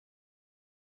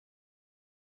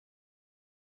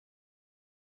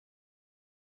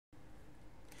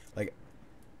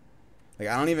Like,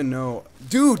 I don't even know.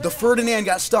 Dude, the Ferdinand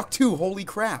got stuck too. Holy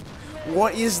crap.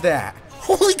 What is that?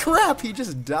 Holy crap, he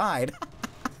just died.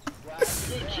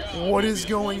 What is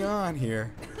going on here?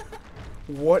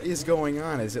 What is going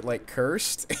on? Is it like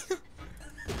cursed?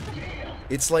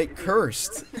 It's like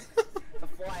cursed. The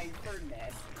flying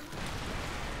Ferdinand.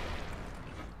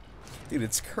 Dude,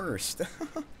 it's cursed.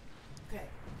 Okay.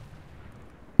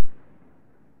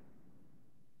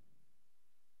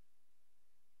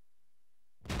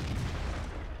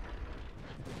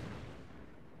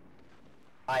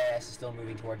 IS is still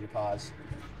moving toward your cause.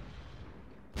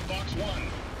 Box 1.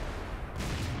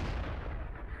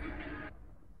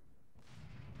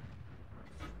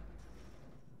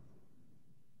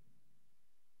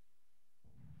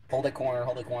 Hold it corner,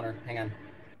 hold it corner. Hang on.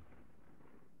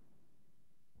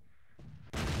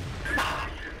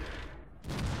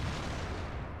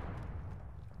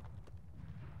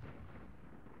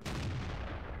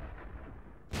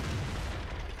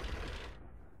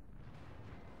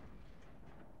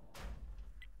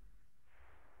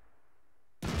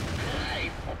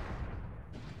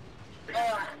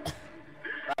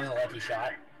 That was a lucky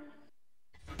shot.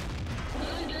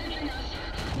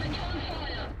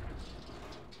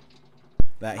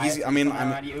 That he's, I mean,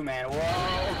 around you, man.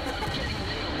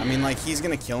 Whoa. I mean, like, he's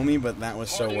gonna kill me, but that was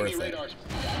so worth it.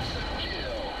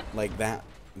 Like, that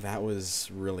was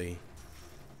really,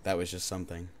 that was just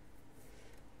something.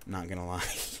 Not gonna lie.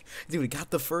 Dude, it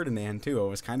got the Ferdinand, too. I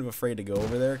was kind of afraid to go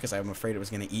over there, because I'm afraid it was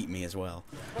gonna eat me as well.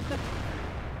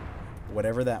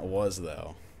 Whatever that was,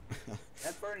 though.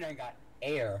 That Ferdinand got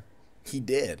air. He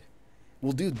did.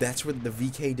 Well, dude, that's what the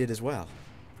VK did as well.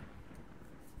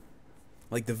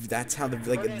 Like, that's how the,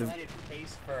 like, Ferdinand let it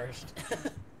face first.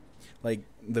 like,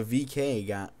 the VK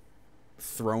got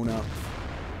thrown up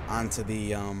onto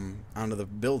the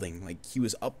building. Like, he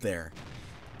was up there.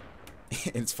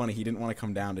 It's funny, he didn't want to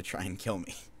come down to try and kill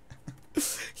me.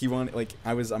 He wanted, like,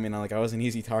 I was an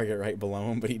easy target right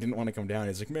below him, but he didn't want to come down.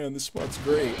 He's like, man, this spot's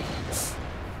great.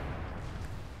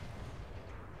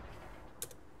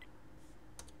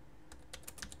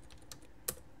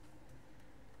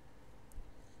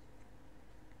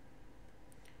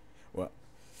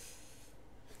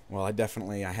 Well,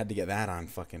 I had to get that on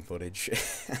fucking footage.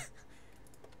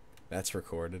 That's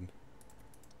recorded.